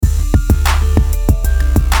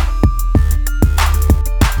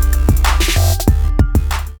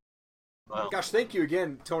gosh, thank you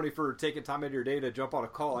again, Tony, for taking time out of your day to jump on a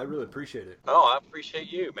call. I really appreciate it. Oh, I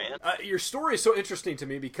appreciate you, man. Your story is so interesting to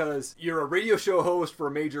me because you're a radio show host for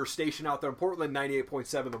a major station out there in Portland,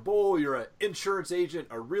 98.7 The Bull. You're an insurance agent,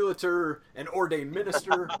 a realtor, an ordained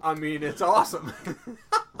minister. I mean, it's awesome.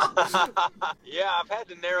 Yeah, I've had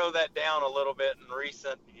to narrow that down a little bit in the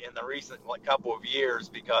recent couple of years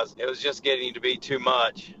because it was just getting to be too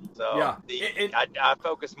much. So yeah. I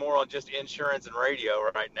focus more on just insurance and radio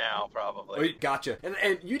right now, probably. Gotcha.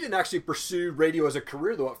 And you didn't actually pursue radio as a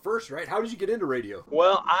career, though, at first, right? How did you get into radio?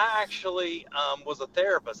 Well, I actually was a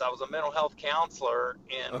therapist. I was a mental health counselor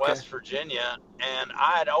in West Virginia, and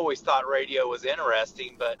I had always thought radio was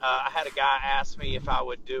interesting, but I had a guy ask me if I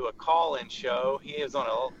would do a call-in show. He was on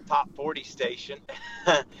a top 40 station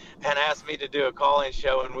and asked me to do a call-in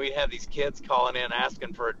show, and we'd have these kids calling in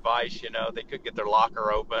asking for advice. They could get their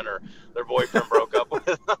locker open or their boyfriend broke up with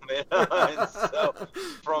them. And so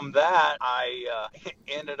from that, I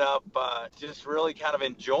ended up just really kind of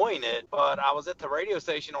enjoying it. But I was at the radio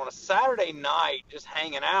station on a Saturday night just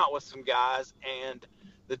hanging out with some guys, and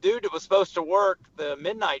the dude that was supposed to work the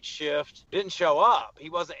midnight shift didn't show up. He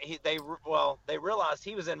wasn't. They realized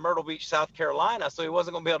he was in Myrtle Beach, South Carolina, so he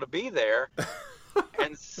wasn't going to be able to be there.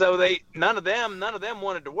 And so none of them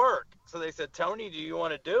wanted to work. So they said, "Tony, do you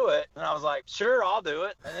want to do it?" And I was like, "Sure, I'll do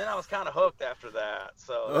it." And then I was kind of hooked after that.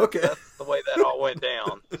 So that's the way that all went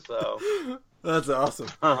down. So that's awesome.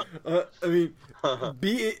 I mean,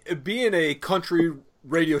 being a country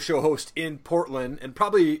radio show host in Portland, and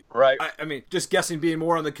probably, right. I mean, just guessing, being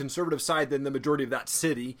more on the conservative side than the majority of that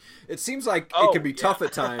city, it seems like it can be tough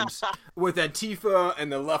at times with Antifa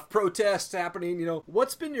and the left protests happening.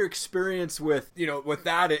 What's been your experience with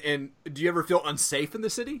that, and do you ever feel unsafe in the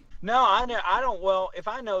city? No, I don't. Well, if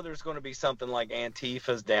I know there's going to be something like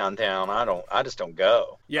Antifa's downtown, I just don't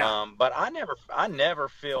go. Yeah. But I never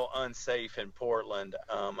feel unsafe in Portland.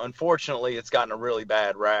 Unfortunately, it's gotten a really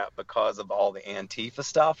bad rap because of all the Antifa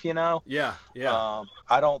stuff, Yeah.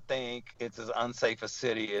 I don't think it's as unsafe a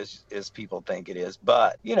city as people think it is.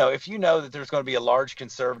 But, if you know that there's going to be a large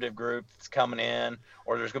conservative group that's coming in,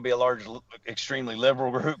 or there's going to be a large, extremely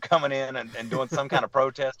liberal group coming in and doing some kind of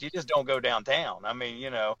protest, you just don't go downtown. I mean,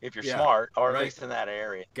 if you're smart, or at least in that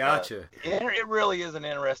area. Gotcha. It really is an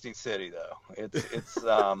interesting city, though. It's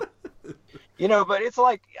but it's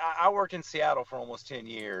like, I worked in Seattle for almost 10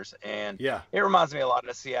 years, and it reminds me a lot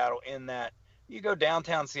of Seattle in that you go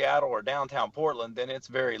downtown Seattle or downtown Portland, then it's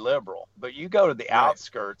very liberal. But you go to the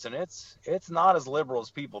outskirts, and it's not as liberal as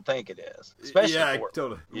people think it is, especially Portland.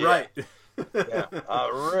 Totally. Yeah. Right.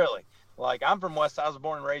 Really. Like, I was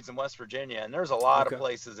born and raised in West Virginia, and there's a lot of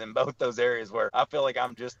places in both those areas where I feel like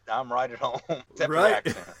I'm right at home, except for the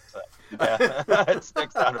accent. So, it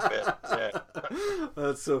sticks out a bit. Yeah.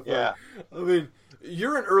 That's so funny. Yeah. I mean,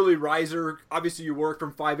 you're an early riser. Obviously, you work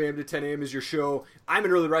from 5 a.m. to 10 a.m. is your show. I'm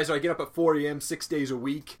an early riser. I get up at 4 a.m. 6 days a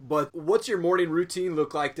week. But what's your morning routine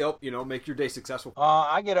look like to help, make your day successful?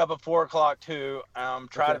 I get up at 4 o'clock too.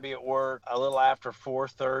 Try to be at work a little after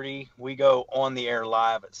 4:30. We go on the air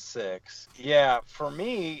live at 6. Yeah, for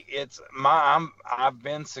me, I've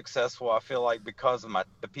been successful. I feel like because of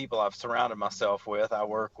the people I've surrounded myself with. I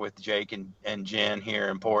work with Jake and Jen here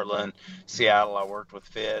in Portland, Seattle. I worked with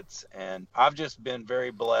Fitz, and I've just been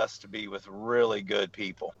very blessed to be with really good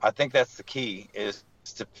people. I think that's the key is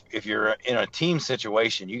if you're in a team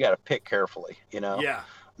situation, you got to pick carefully, Yeah.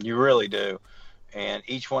 You really do. And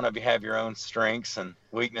each one of you have your own strengths and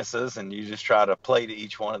weaknesses, and you just try to play to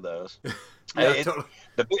each one of those. Totally.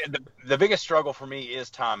 The biggest struggle for me is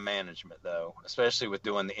time management, though, especially with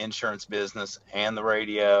doing the insurance business and the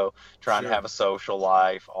radio, trying to have a social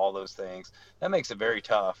life, all those things. That makes it very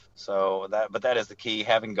tough. But that is the key,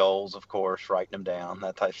 having goals, of course, writing them down,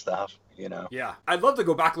 that type of stuff. Yeah. I'd love to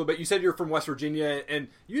go back a little bit. You said you're from West Virginia, and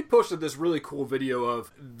you'd posted this really cool video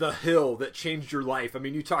of the hill that changed your life. I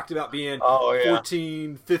mean, you talked about being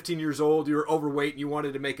 14, 15 years old. You were overweight, and you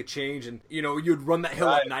wanted to make a change, and, you'd run that hill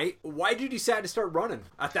at night. Why did you decide to start running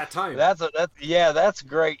at that time? That's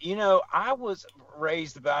great. I was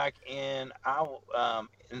raised back when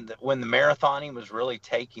the marathoning was really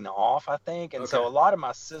taking off, I think. And so a lot of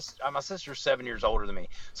my sister's 7 years older than me.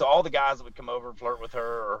 So all the guys that would come over and flirt with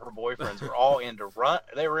her or her boyfriends were all into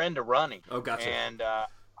running. Oh, gotcha. And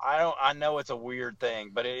I know it's a weird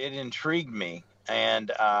thing, but it intrigued me.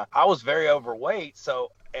 And I was very overweight.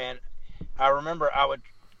 And I remember I would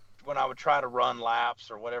when I would try to run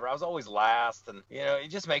laps or whatever, I was always last, and it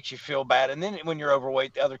just makes you feel bad. And then when you're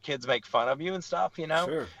overweight, the other kids make fun of you and stuff,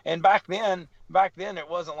 Sure. And back then it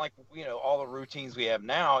wasn't like all the routines we have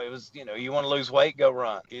now. It was you want to lose weight, go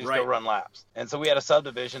run. You just go run laps. And so we had a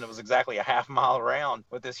subdivision that was exactly a half mile around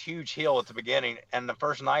with this huge hill at the beginning. And the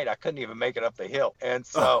first night I couldn't even make it up the hill. And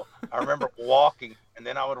so I remember walking. And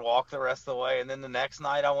then I would walk the rest of the way. And then the next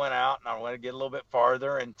night I went out and I wanted to get a little bit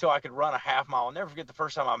farther until I could run a half mile. I'll never forget the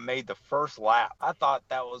first time I made the first lap. I thought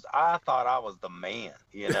I was the man,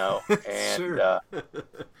 and, sure.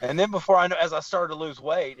 And then before I know, as I started to lose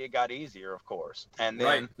weight, it got easier, of course. And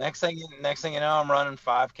then next thing you know, I'm running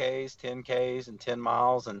 5Ks, 10Ks and 10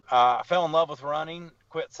 miles. And I fell in love with running.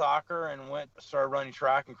 Quit soccer and started running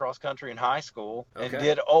track and cross country in high school and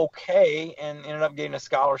did okay and ended up getting a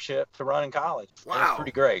scholarship to run in college. Wow. That's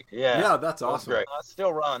pretty great. Yeah, that's awesome. Great. I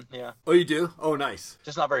still run. Yeah. Oh, you do? Oh, nice.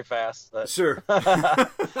 Just not very fast. But sure.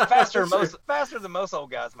 faster than most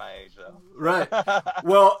old guys my age, though. Right.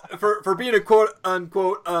 Well, for being a quote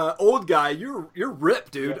unquote old guy, you're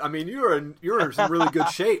ripped, dude. Yeah. I mean, you're in some really good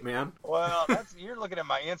shape, man. Well, you're looking at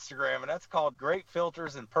my Instagram, and that's called Great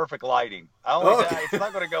Filters and Perfect Lighting. It's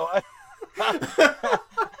not going to go.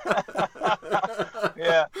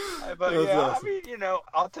 Yeah, but awesome. I mean,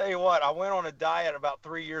 I'll tell you what. I went on a diet about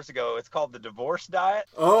 3 years ago. It's called the divorce diet.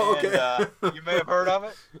 Oh, okay. And, you may have heard of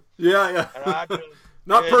it. Yeah. And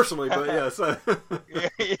not personally, but yes.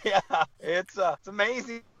 Yeah, it's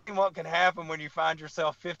amazing what can happen when you find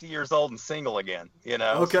yourself 50 years old and single again.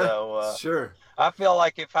 Okay. So, sure. I feel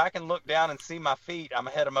like if I can look down and see my feet, I'm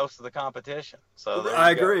ahead of most of the competition. So I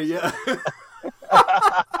agree. Yeah.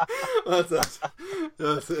 That's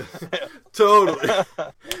totally.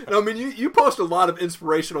 And I mean, you post a lot of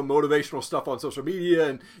inspirational, motivational stuff on social media,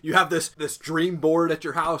 and you have this dream board at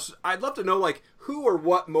your house. I'd love to know, like, who or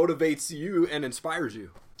what motivates you and inspires you.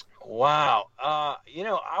 Wow. I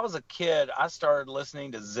was a kid. I started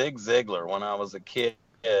listening to Zig Ziglar when I was a kid.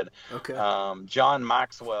 Okay. John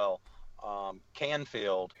Maxwell.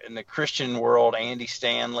 Canfield, in the Christian world, Andy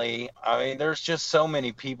Stanley. I mean, there's just so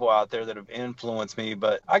many people out there that have influenced me.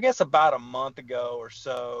 But I guess about a month ago or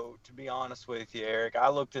so, to be honest with you, Eric, I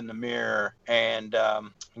looked in the mirror and I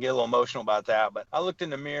get a little emotional about that. But I looked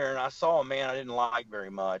in the mirror and I saw a man I didn't like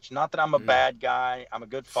very much. Not that I'm a bad guy. I'm a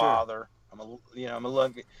good father. Sure. I'm a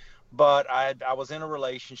loving. But I was in a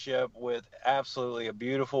relationship with absolutely a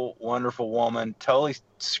beautiful, wonderful woman, totally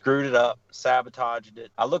screwed it up, sabotaged it.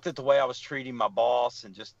 I looked at the way I was treating my boss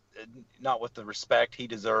and just not with the respect he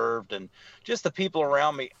deserved, and just the people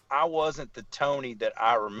around me. I wasn't the Tony that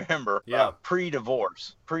I remember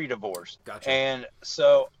pre-divorce. Gotcha. And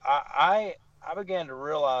so I began to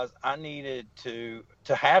realize I needed to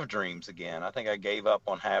have dreams again. I think I gave up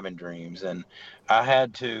on having dreams, and I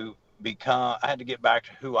had to get back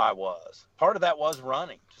to who I was. Part of that was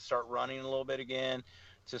running, to start running a little bit again,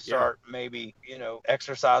 to start maybe,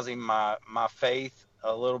 exercising my faith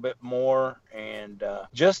a little bit more, and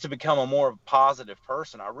just to become a more positive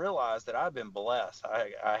person. I realized that I've been blessed.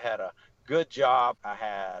 I had a good job. I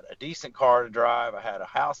had a decent car to drive. I had a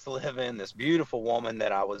house to live in, this beautiful woman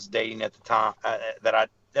that I was dating at the time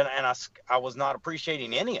I was not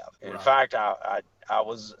appreciating any of it. In fact, I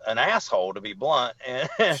was an asshole, to be blunt,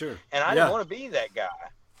 and sure. And I didn't want to be that guy,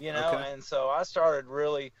 Okay. And so I started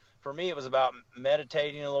really. For me, it was about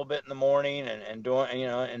meditating a little bit in the morning and doing,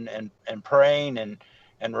 and praying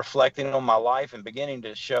and reflecting on my life and beginning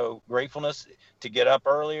to show gratefulness, to get up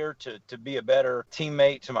earlier, to be a better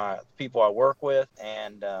teammate to my people I work with,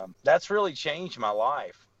 and that's really changed my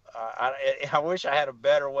life. I wish I had a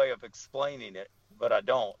better way of explaining it, but I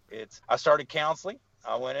don't. I started counseling.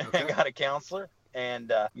 I went in and got a counselor.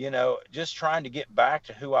 And, just trying to get back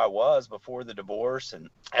to who I was before the divorce and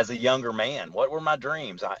as a younger man. What were my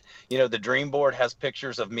dreams? The dream board has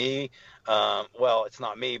pictures of me. Well, it's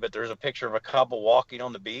not me, but there's a picture of a couple walking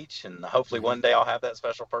on the beach. And hopefully one day I'll have that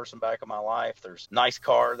special person back in my life. There's a nice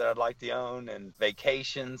car that I'd like to own and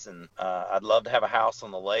vacations. And I'd love to have a house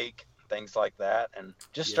on the lake. Things like that, and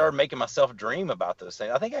just started making myself dream about those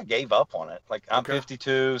things. I think I gave up on it. Like, I'm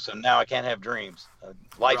 52, so now I can't have dreams.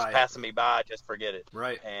 Life's passing me by, just forget it.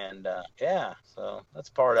 Right. And so that's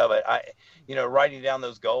part of it. Writing down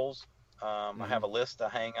those goals. I have a list I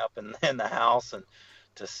hang up in the house, and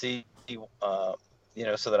to see, so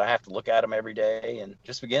that I have to look at them every day and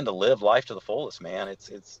just begin to live life to the fullest, man.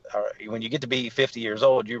 It's when you get to be 50 years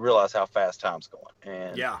old, you realize how fast time's going.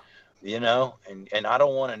 And you know, and I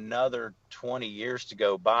don't want another 20 years to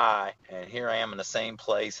go by and here I am in the same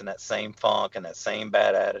place and that same funk and that same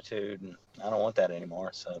bad attitude, and I don't want that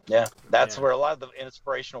anymore. So yeah, that's where a lot of the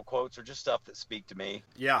inspirational quotes are just stuff that speak to me.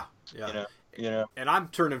 Yeah. You know, and I'm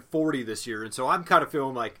turning 40 this year, and so I'm kind of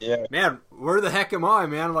feeling like, man, where the heck am I,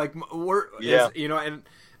 man? Like, you know, and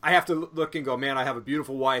I have to look and go, man, I have a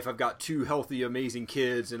beautiful wife. I've got 2 healthy, amazing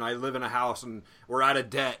kids, and I live in a house, and we're out of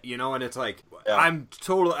debt, you know, and it's like,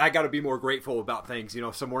 I got to be more grateful about things, you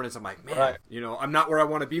know. Some mornings I'm like, man, you know, I'm not where I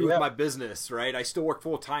want to be with my business, right? I still work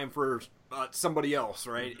full time for somebody else,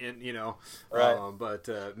 right? And, you know, but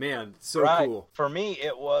man, so cool. For me,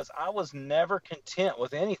 I was never content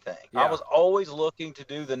with anything. I was always looking to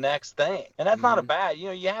do the next thing. And that's not a bad, you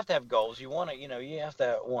know, you have to have goals. You want to, you know, you have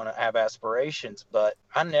to want to have aspirations, but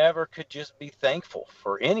I never could just be thankful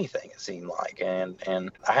for anything, it seemed like.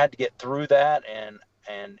 And I had to get through that and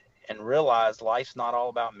realize life's not all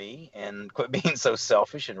about me, and quit being so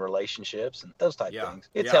selfish in relationships and those type things.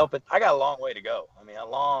 It's helping. I got a long way to go. I mean, a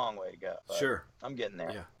long way to go. Sure. I'm getting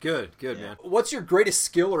there. Yeah. Good, man. What's your greatest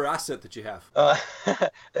skill or asset that you have?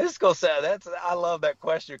 This goes say I love that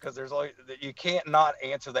question because there's always, you can't not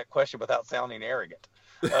answer that question without sounding arrogant.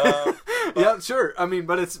 Yeah, sure. I mean,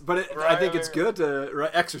 I think it's good to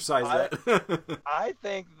exercise that. I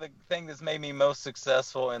think the thing that's made me most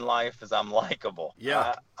successful in life is I'm likable.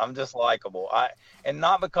 Yeah, I'm just likable. And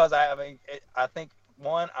not because I think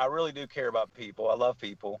one, I really do care about people. I love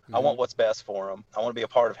people. I want what's best for them. I want to be a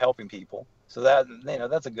part of helping people. So that, you know,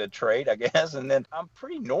 that's a good trait, I guess. And then I'm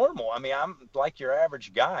pretty normal. I mean, I'm like your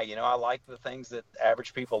average guy. You know, I like the things that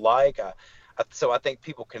average people like. So I think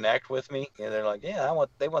people connect with me, and they're like, yeah,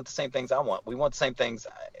 they want the same things I want. We want the same things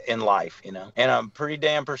in life, you know. And I'm pretty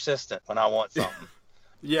damn persistent when I want something.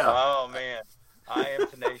 Yeah. Oh man, I am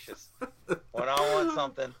tenacious. When I want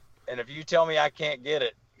something, and if you tell me I can't get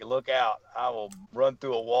it, you look out. I will run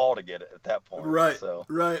through a wall to get it at that point. Right. So,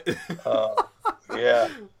 right. Yeah.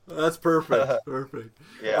 That's perfect. Perfect.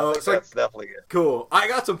 Yeah, so that's definitely it. Cool. I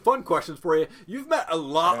got some fun questions for you. You've met a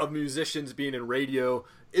lot of musicians being in radio.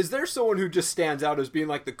 Is there someone who just stands out as being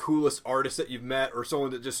like the coolest artist that you've met, or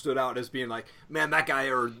someone that just stood out as being like, man, that guy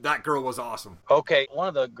or that girl was awesome? Okay, one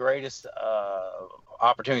of the greatest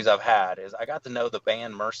opportunities I've had is I got to know the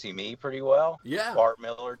band Mercy Me pretty well. Yeah. Bart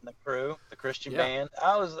Millard and the crew, the Christian band.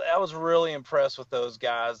 I was really impressed with those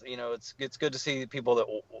guys. You know, it's good to see people that,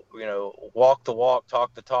 you know, walk the walk,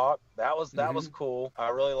 talk the talk. That was cool. I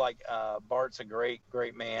really like Bart's a great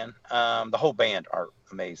man. The whole band are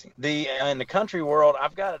amazing. In the country world,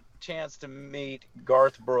 I've got a chance to meet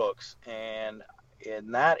Garth Brooks and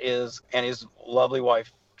that is, and his lovely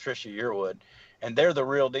wife Trisha Yearwood, and they're the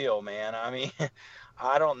real deal, man. I mean,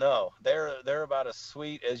 I don't know. They're about as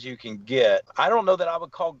sweet as you can get. I don't know that I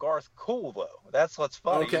would call Garth cool though. That's what's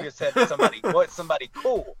funny. Okay. You just said somebody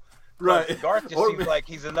cool. Right. Garth just seems like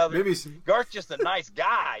he's another. Garth's just a nice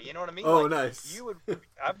guy. You know what I mean? Oh, like, nice.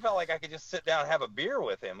 I felt like I could just sit down and have a beer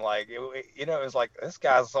with him. Like, you know, it was like, this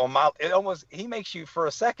guy's on my. It almost, he makes you for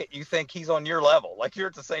a second you think he's on your level, like you're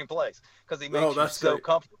at the same place because he makes you so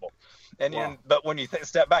comfortable. And but when you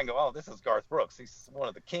step back and go, oh, this is Garth Brooks. He's one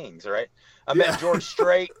of the kings, right? I met George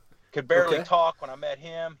Strait. Could barely talk when I met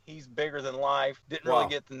him. He's bigger than life. Didn't really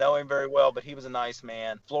get to know him very well, but he was a nice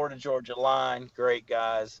man. Florida Georgia Line, great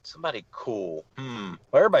guys. Somebody cool. Well,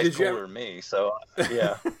 everybody's cooler than me, so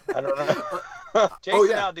yeah. I don't know.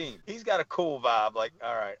 Jason Aldean, he's got a cool vibe. Like,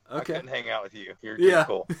 all right, I couldn't hang out with you. You're too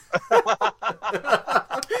cool.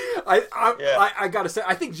 I gotta say,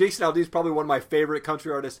 I think Jason Aldean is probably one of my favorite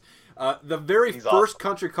country artists. The very first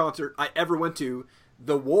country concert I ever went to,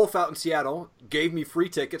 the Wolf out in Seattle gave me free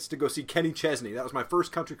tickets to go see Kenny Chesney. That was my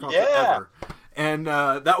first country concert ever. And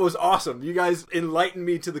that was awesome. You guys enlightened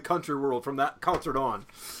me to the country world from that concert on.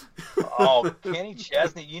 Oh, Kenny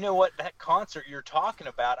Chesney. You know what? That concert you're talking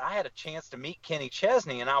about, I had a chance to meet Kenny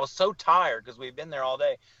Chesney, and I was so tired because we'd been there all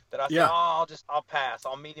day that I said, I'll pass.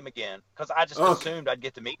 I'll meet him again because I just assumed I'd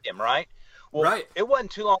get to meet him, right? Well, it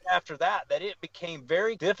wasn't too long after that it became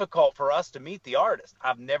very difficult for us to meet the artist.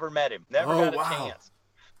 I've never met him. Never got a chance.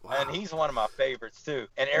 Wow. And he's one of my favorites, too.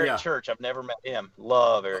 And Eric Church, I've never met him.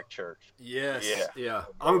 Love Eric Church. Yes. Yeah.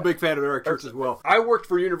 I'm a big fan of Eric Church as well. I worked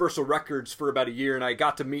for Universal Records for about a year, and I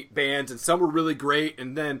got to meet bands, and some were really great.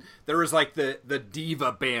 And then there was like the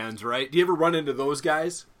diva bands, right? Do you ever run into those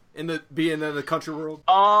guys? being in the country world?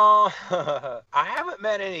 I haven't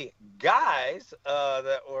met any guys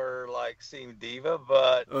that were like seemed diva,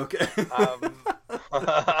 but okay.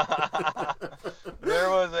 There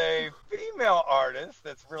was a female artist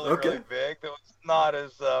that's really big that was not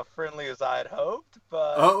as friendly as I had hoped.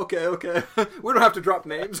 But okay. We don't have to drop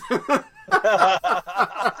names. All right,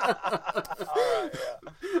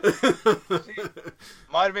 She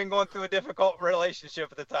might have been going through a difficult relationship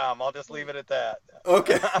at the time. I'll just leave it at that.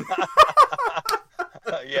 Okay.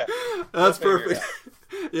 Yeah. That's perfect.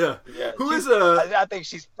 Yeah. Who is I think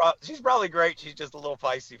she's probably great. She's just a little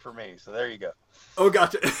feisty for me. So there you go. Oh,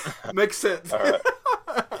 gotcha. Makes sense. All right.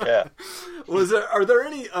 Yeah. Are there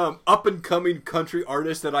any up and coming country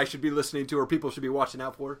artists that I should be listening to or people should be watching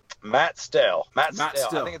out for? Matt Stell. I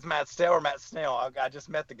think it's Matt Stell or Matt Snell. I just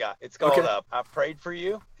met the guy. It's called "I Prayed for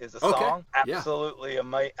You." Is a song. Absolutely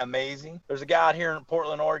amazing. There's a guy out here in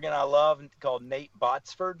Portland, Oregon I love called Nate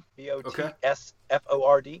Botsford.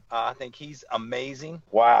 BOTSFORD. I think he's amazing.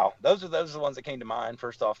 Wow. Those are the ones that came to mind.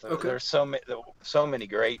 First off, there's so many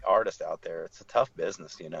great artists out there. It's a tough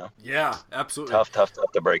business, you know. Yeah, absolutely. Tough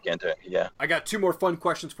to break into it. Yeah. I got 2 more fun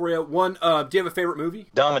questions for you. One, do you have a favorite movie?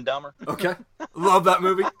 Dumb and Dumber. Okay. Love that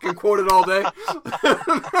movie. Can quote it all day.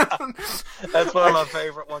 That's one of my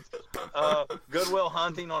favorite ones. Good Will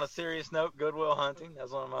Hunting, on a serious note, Good Will Hunting.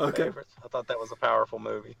 That's one of my favorites. I thought that was a powerful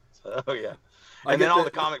movie. So, yeah. And then all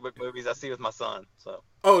the comic book movies I see with my son. So.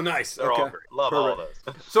 Oh, nice. They're all great. Love all of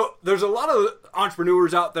those. So there's a lot of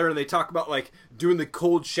entrepreneurs out there, and they talk about like doing the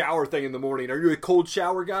cold shower thing in the morning. Are you a cold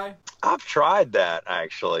shower guy? I've tried that,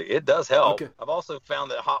 actually. It does help. Okay. I've also found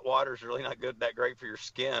that hot water is really not that great for your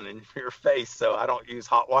skin and for your face, so I don't use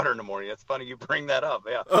hot water in the morning. It's funny you bring that up.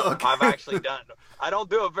 Yeah. Okay. I've actually done it. I don't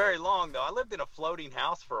do it very long, though. I lived in a floating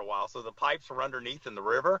house for a while, so the pipes were underneath in the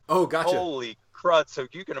river. Oh, gotcha. Holy crud. So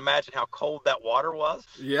you can imagine how cold that water was.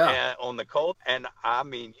 Yeah. And on the cold. And, I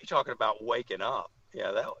mean, you're talking about waking up.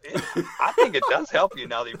 Yeah, I think it does help you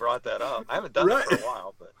now that you brought that up. I haven't done it for a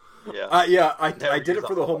while, but... Yeah, I did it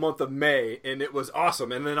for the whole month of May, and it was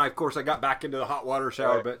awesome. And then, of course, I got back into the hot water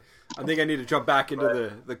shower, but I think I need to jump back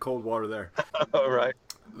into the cold water there. All right.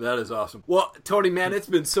 That is awesome. Well, Tony, man, it's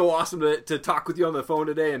been so awesome to talk with you on the phone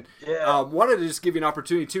today. And wanted to just give you an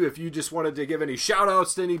opportunity, too, if you just wanted to give any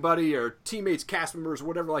shout-outs to anybody or teammates, cast members,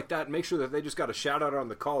 whatever like that, and make sure that they just got a shout-out on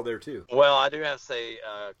the call there, too. Well, I do have to say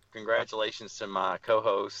congratulations to my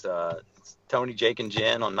co-host, Tony, Jake, and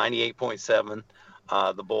Jen on 98.7.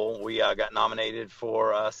 The Bull. We got nominated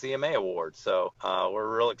for a CMA award, so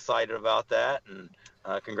we're real excited about that, and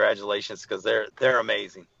congratulations, because they're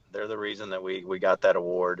amazing. They're the reason that we got that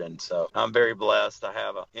award, and so I'm very blessed. I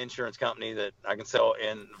have an insurance company that I can sell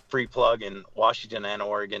in free plug in Washington and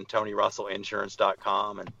Oregon,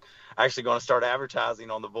 TonyRussellInsurance.com, and actually going to start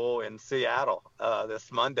advertising on the Bull in Seattle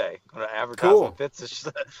this Monday. Going to advertise on Fitz's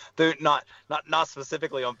not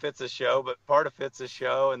specifically on Fitz's show, but part of Fitz's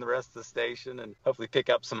show and the rest of the station, and hopefully pick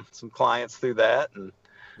up some clients through that. And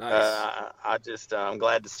nice. I'm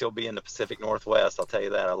glad to still be in the Pacific Northwest. I'll tell you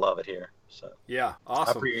that. I love it here. So yeah,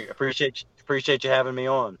 awesome. I appreciate you having me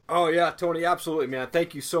on. Oh yeah, Tony, absolutely, man.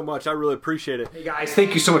 Thank you so much. I really appreciate it. Hey guys,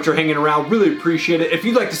 thank you so much for hanging around. Really appreciate it. If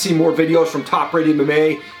you'd like to see more videos from Top Rated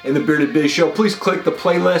MMA and the Bearded Biz Show, please click the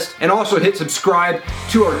playlist and also hit subscribe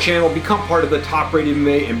to our channel. Become part of the Top Rated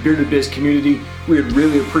MMA and Bearded Biz community. We would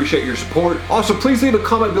really appreciate your support. Also, please leave a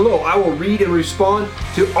comment below. I will read and respond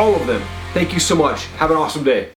to all of them. Thank you so much. Have an awesome day.